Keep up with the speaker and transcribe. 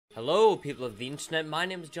Hello people of the internet, my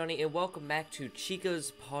name is Johnny and welcome back to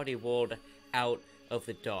Chica's Party World Out of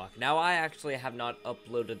the Dark. Now I actually have not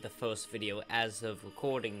uploaded the first video as of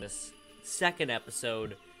recording this second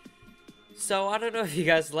episode, so I don't know if you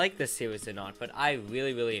guys like this series or not, but I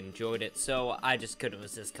really enjoyed it, so I just couldn't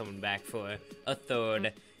resist coming back for a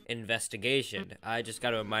third investigation. I just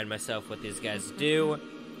gotta remind myself what these guys do.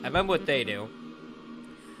 I remember what they do.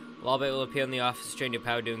 Lawbait will appear in the office, drain your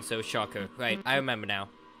power doing so, shocker. Right, I remember now.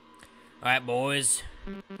 Alright, boys.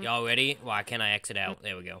 Y'all ready? Why can't I exit out?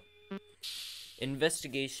 There we go.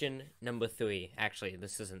 Investigation number 3. Actually,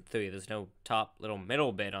 this isn't 3. There's no top little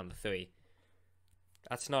middle bit on the 3.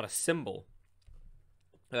 That's not a symbol.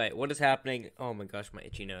 Alright, what is happening? Oh my gosh, my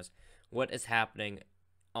itchy nose. What is happening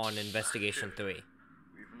on Investigation 3?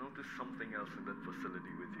 We've noticed something else in that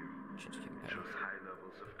facility with you. It shows high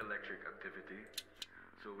levels of electric activity,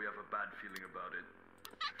 so we have a bad feeling about it.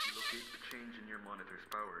 If you locate the change in your monitor's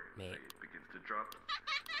power, say it begins to drop,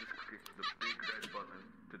 just click the big red button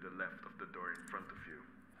to the left of the door in front of you.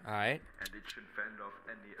 Alright. And it should fend off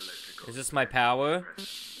any electrical... Is this my power?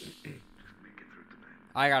 Just make it through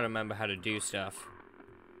tonight. I gotta remember how to do stuff.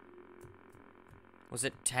 Was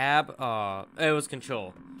it tab? It was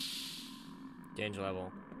control. Danger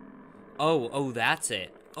level. Oh, that's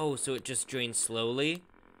it. Oh, so it just drains slowly?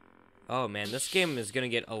 Oh man, this game is gonna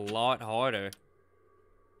get a lot harder.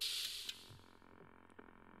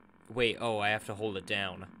 Wait, oh, I have to hold it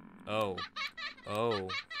down. Oh,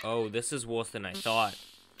 this is worse than I thought.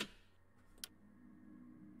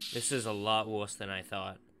 This is a lot worse than I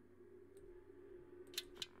thought.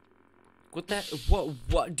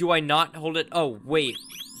 What, do I not hold it? Oh, wait,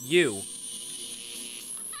 you.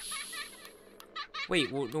 Wait,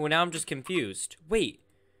 well, now I'm just confused. Wait,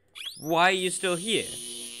 why are you still here?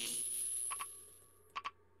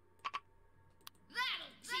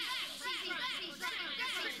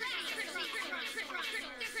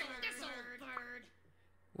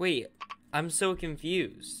 Wait, I'm so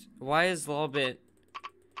confused. Why is Lawbit...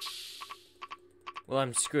 Well,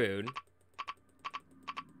 I'm screwed.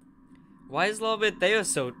 Why is Lawbit there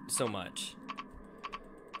so much?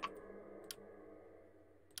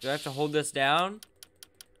 Do I have to hold this down?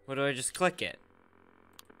 Or do I just click it?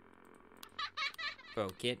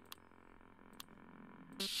 Broke it.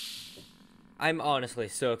 I'm honestly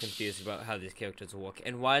so confused about how these characters work.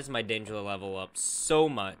 And why is my danger level up so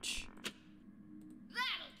much?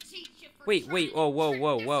 Wait,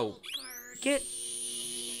 whoa. Get...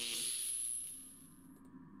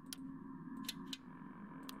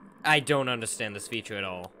 I don't understand this feature at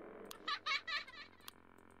all.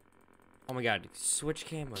 Oh my god, switch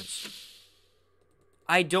cameras.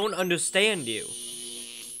 I don't understand you.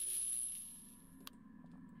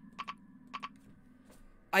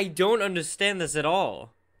 I don't understand this at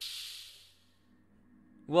all.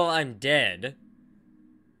 Well, I'm dead.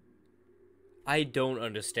 I don't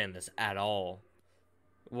understand this at all.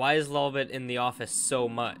 Why is Lawbit in the office so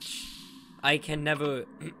much? I can never...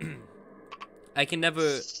 I can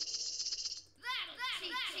never...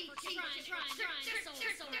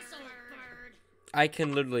 I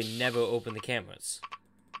can literally never open the cameras.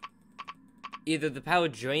 Either the power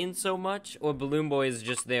drains so much, or Balloon Boy is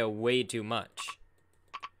just there way too much.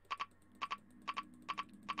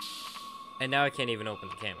 And now I can't even open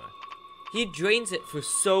the camera. He drains it for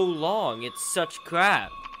so long, it's such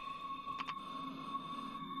crap.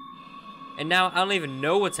 And now I don't even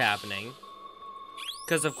know what's happening.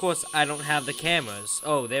 Because of course I don't have the cameras.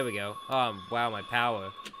 Oh, there we go. Wow, my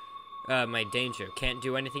power. My danger. Can't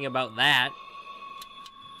do anything about that.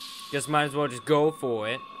 Guess might as well just go for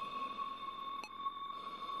it.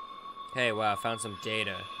 Hey, wow, I found some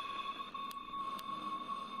data.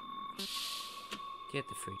 Get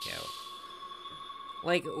the freak out.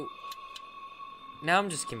 Like... Now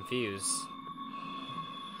I'm just confused.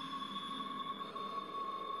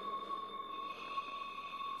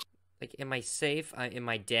 Like, am I safe? Am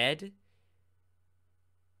I dead?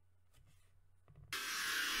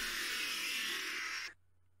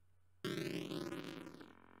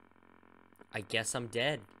 I guess I'm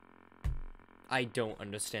dead. I don't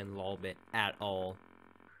understand Lawbit at all.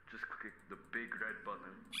 Just click the big red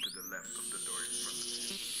button to the left of the door in front of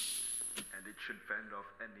you. And it should fend off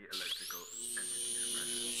any electrical entities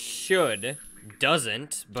present. Should.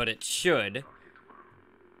 Doesn't, but it should.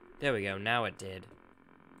 There we go, now it did.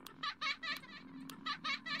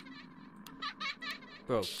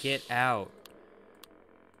 Bro, get out.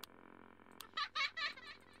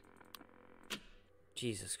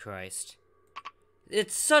 Jesus Christ.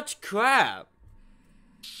 It's such crap.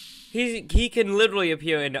 He can literally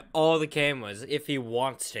appear in all the cameras if he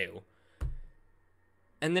wants to.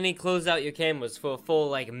 and then he closed out your cameras for a full,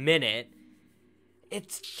 like, minute.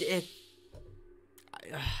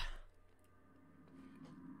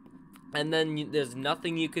 And then there's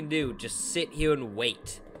nothing you can do. Just sit here and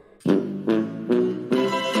wait.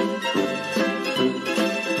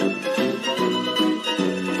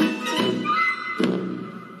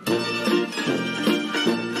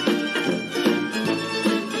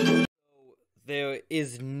 There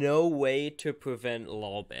is no way to prevent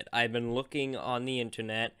Lolbit. I've been looking on the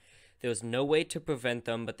internet. There's no way to prevent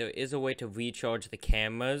them, but there is a way to recharge the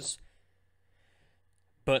cameras.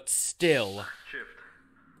 But still,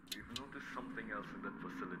 We've noticed something else in that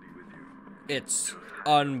facility with you. It's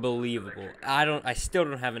unbelievable. I still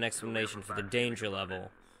don't have an explanation for the danger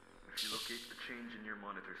level. If you locate the change in your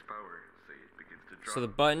monitor's power, say it begins to drop. So the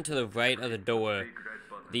button to the right of the door,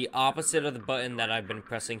 the opposite of the button that I've been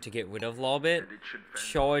pressing to get rid of Lolbit,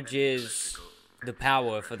 charges the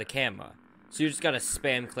power for the camera. So you just gotta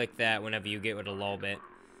spam click that whenever you get rid of Lolbit.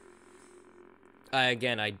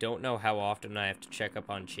 Again, I don't know how often I have to check up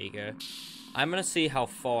on Chica. I'm gonna see how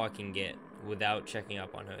far I can get without checking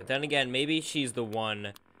up on her. Then again, maybe she's the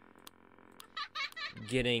one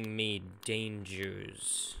getting me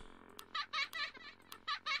dangers.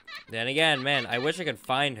 Then again, man, I wish I could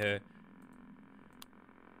find her.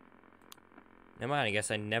 Never mind, I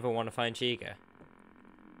guess I never want to find Chica.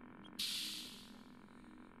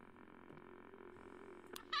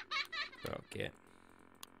 Okay.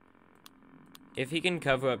 If he can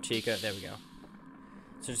cover up Chica, there we go.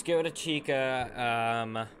 So just get rid of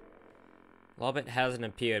Chica. Lolbit hasn't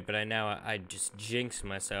appeared, but I know I just jinxed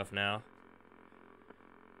myself now.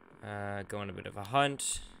 Go on a bit of a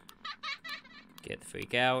hunt. Get the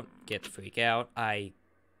freak out. Get the freak out.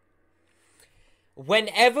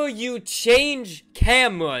 Whenever you change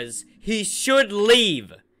cameras, he should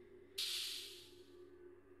leave.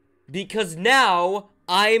 Because now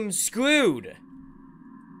I'm screwed.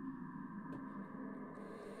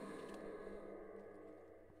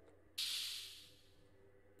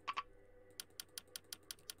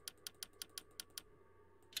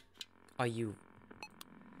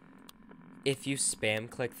 If you spam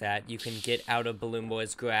click that, you can get out of Balloon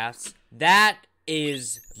Boy's grasp. That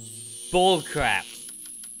is bullcrap.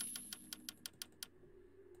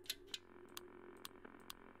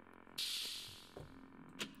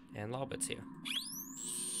 And Lolbit's here.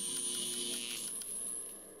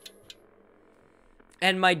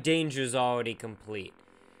 And my danger's already complete.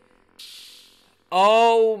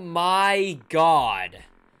 Oh my god.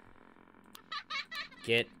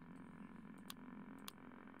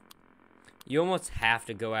 You almost have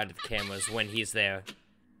to go out of the cameras when he's there.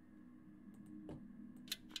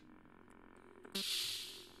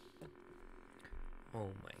 Oh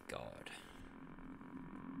my god.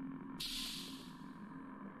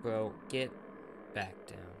 Bro, get back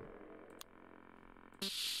down.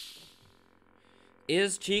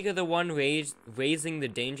 Is Chica the one raising the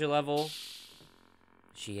danger level?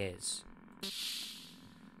 She is.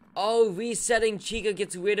 Oh, resetting Chica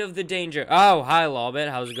gets rid of the danger. Oh, hi, Lolbit.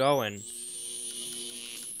 How's it going?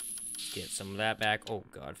 Get some of that back. Oh,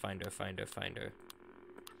 God. Find her, find her, find her.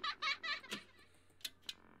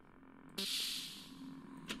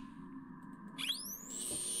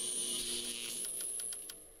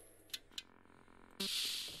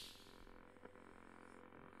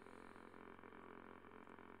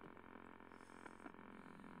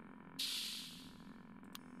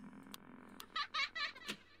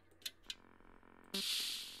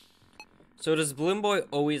 So does Balloon Boy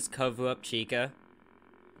always cover up Chica?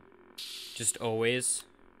 Just always?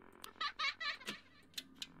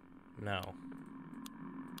 No.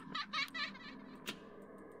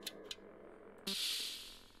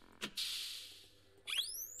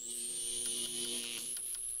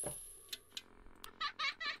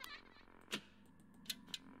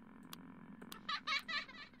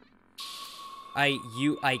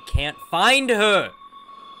 I can't find her!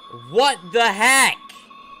 What the heck?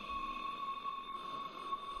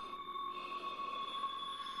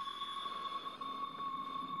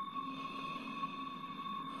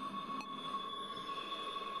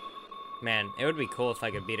 Man, it would be cool if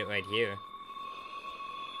I could beat it right here.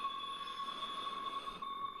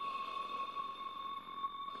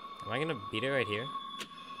 Am I gonna beat it right here?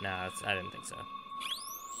 Nah, I didn't think so.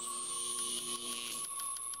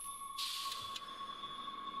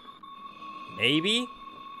 Maybe?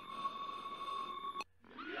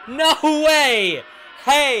 No way!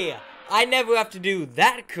 Hey! I never have to do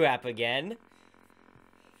that crap again.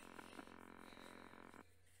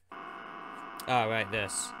 Alright,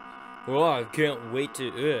 this. Oh, I can't wait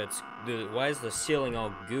to... why is the ceiling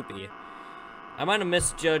all goopy? I might have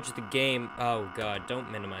misjudged the game. Oh god,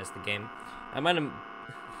 don't minimize the game. I might have...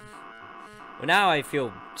 Well, now I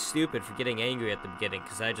feel stupid for getting angry at the beginning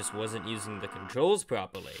because I just wasn't using the controls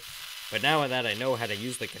properly. But now that I know how to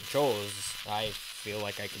use the controls, I feel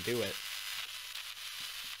like I can do it.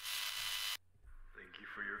 Thank you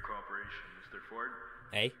for your cooperation, Mr. Ford.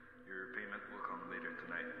 Hey? Your payment will come later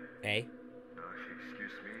tonight. Hey? If you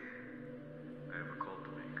excuse me, I have a call to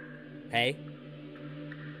make. Hey?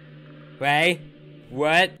 Hey?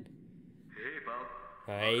 What? Hey, pal.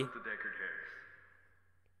 Hey? Welcome to Deckard Harris.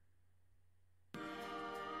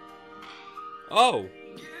 Oh!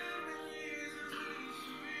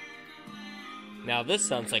 Now this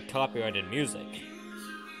sounds like copyrighted music.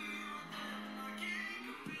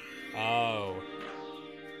 Oh.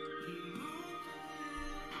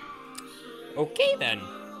 Okay then.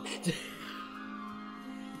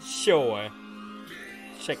 Sure.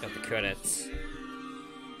 Check out the credits.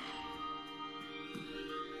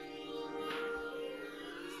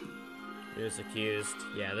 Music used.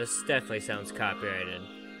 Yeah, this definitely sounds copyrighted.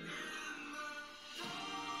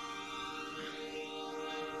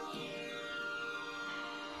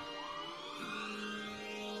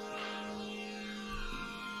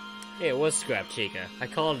 Hey, it was Scrap Chica. I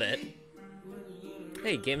called it.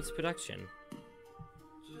 Hey, games production.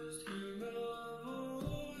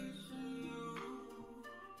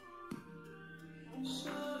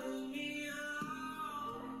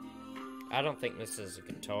 I don't think this is a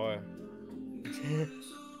guitar.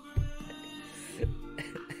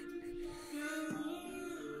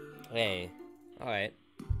 Hey, alright.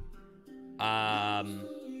 I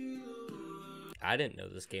didn't know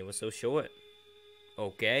this game was so short.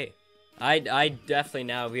 Okay. I definitely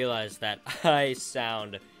now realize that I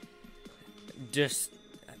sound just...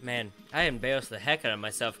 Man, I embarrassed the heck out of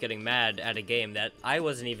myself getting mad at a game that I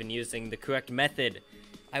wasn't even using the correct method.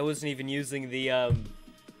 I wasn't even using the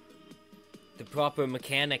proper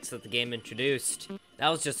mechanics that the game introduced. That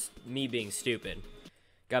was just me being stupid.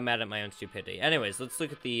 Got mad at my own stupidity. Anyways, let's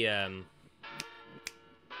look at the,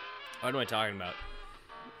 what am I talking about?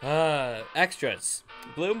 Extras.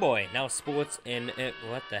 Blue Boy, now sports in it.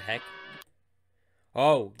 What the heck?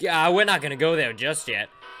 Oh, yeah, we're not gonna go there just yet.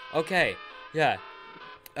 Okay, yeah.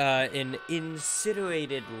 An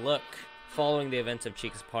incinerated look following the events of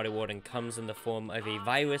Chica's Party Warden comes in the form of a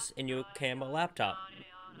virus in your camera laptop.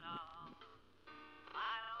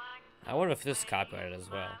 I wonder if this is copyrighted as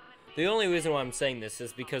well. The only reason why I'm saying this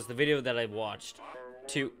is because the video that I watched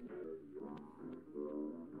to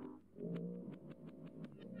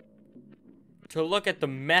look at the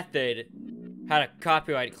method had a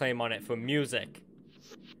copyright claim on it for music.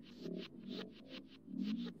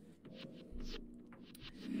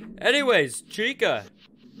 Anyways, Chica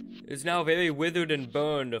is now very withered and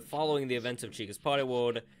burned following the events of Chica's Party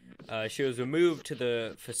World. She was removed to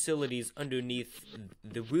the facilities underneath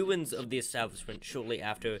the ruins of the establishment shortly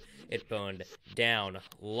after it burned down.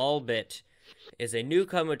 Lolbit is a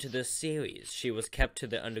newcomer to this series. She was kept in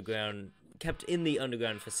the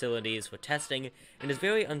underground facilities for testing and is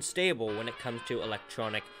very unstable when it comes to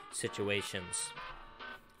electronic situations.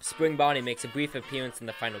 Spring Bonnie makes a brief appearance in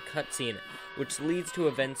the final cutscene, which leads to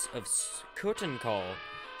events of Curtain Call.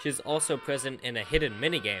 She is also present in a hidden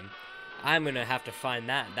minigame. I'm gonna have to find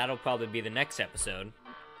that. That'll probably be the next episode.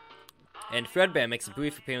 And Fredbear makes a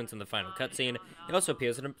brief appearance in the final cutscene. He also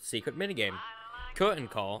appears in a secret minigame. Curtain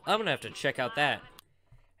Call. I'm gonna have to check out that.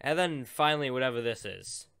 And then finally, whatever this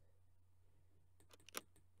is.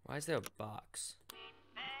 Why is there a box?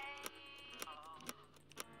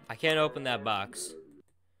 I can't open that box.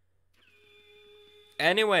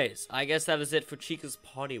 Anyways, I guess that is it for Chica's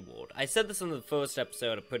Party World. I said this in the first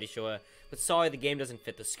episode, I'm pretty sure. But sorry, the game doesn't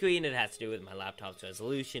fit the screen. It has to do with my laptop's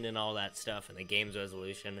resolution and all that stuff, and the game's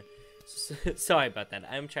resolution. Sorry about that.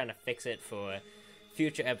 I'm trying to fix it for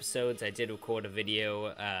future episodes. I did record a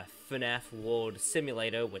video, FNAF World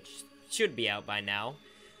Simulator, which should be out by now.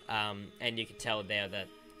 And you can tell there that,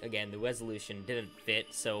 again, the resolution didn't fit,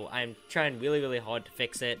 so I'm trying really, really hard to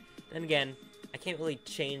fix it. Then again, I can't really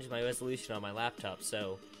change my resolution on my laptop,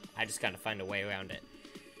 so I just gotta find a way around it.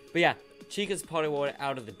 But yeah, Chica's Party World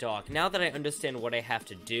Out of the Dark. Now that I understand what I have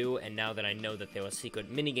to do, and now that I know that there are secret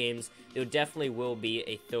minigames, there definitely will be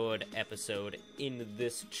a third episode in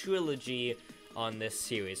this trilogy on this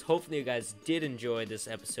series. Hopefully you guys did enjoy this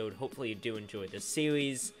episode, hopefully you do enjoy this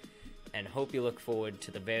series, and hope you look forward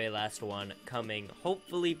to the very last one coming,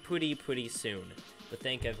 hopefully pretty soon. But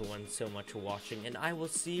thank everyone so much for watching, and I will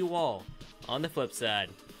see you all on the flip side.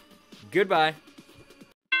 Goodbye!